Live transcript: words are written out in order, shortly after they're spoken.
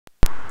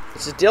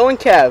This is Dylan and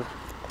Kev.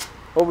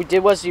 What we did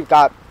was you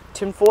got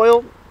tin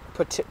foil,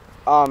 put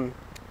a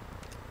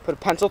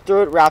pencil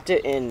through it, wrapped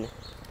it in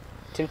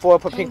tin foil,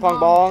 put ping pong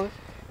ball,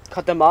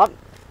 cut them up,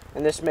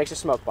 and this makes a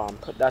smoke bomb.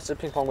 That's the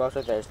ping pong ball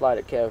right there. Just light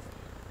it, Kev.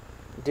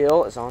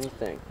 Dill is on the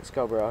thing. Let's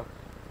go, bro.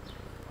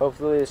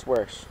 Hopefully this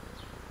works.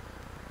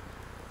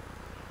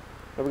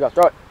 Here we go.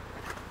 Throw it.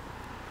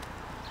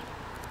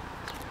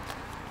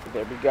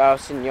 There we go,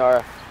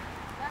 senora.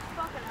 That's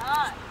fucking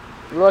hot.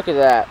 Look at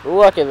that.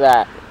 Look at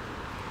that.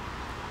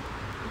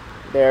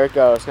 There it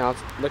goes. Now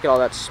look at all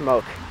that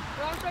smoke.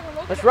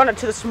 Let's run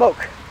into the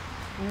smoke.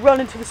 Run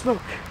into the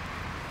smoke.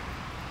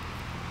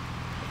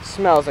 It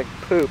smells like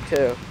poop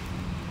too.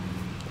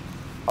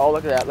 Oh,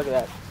 look at that. Look at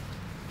that.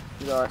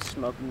 Look at all that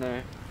smoke in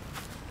there.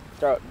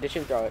 Throw it. Dish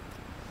and throw it.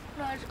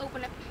 No, just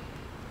open it.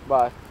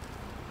 Why?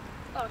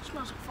 Oh, it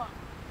smells like fuck.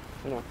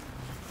 No.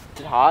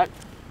 Is it hot?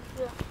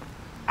 Yeah.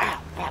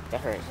 Ow, fuck,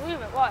 that hurts.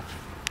 Leave it, watch.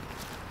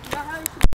 You know how you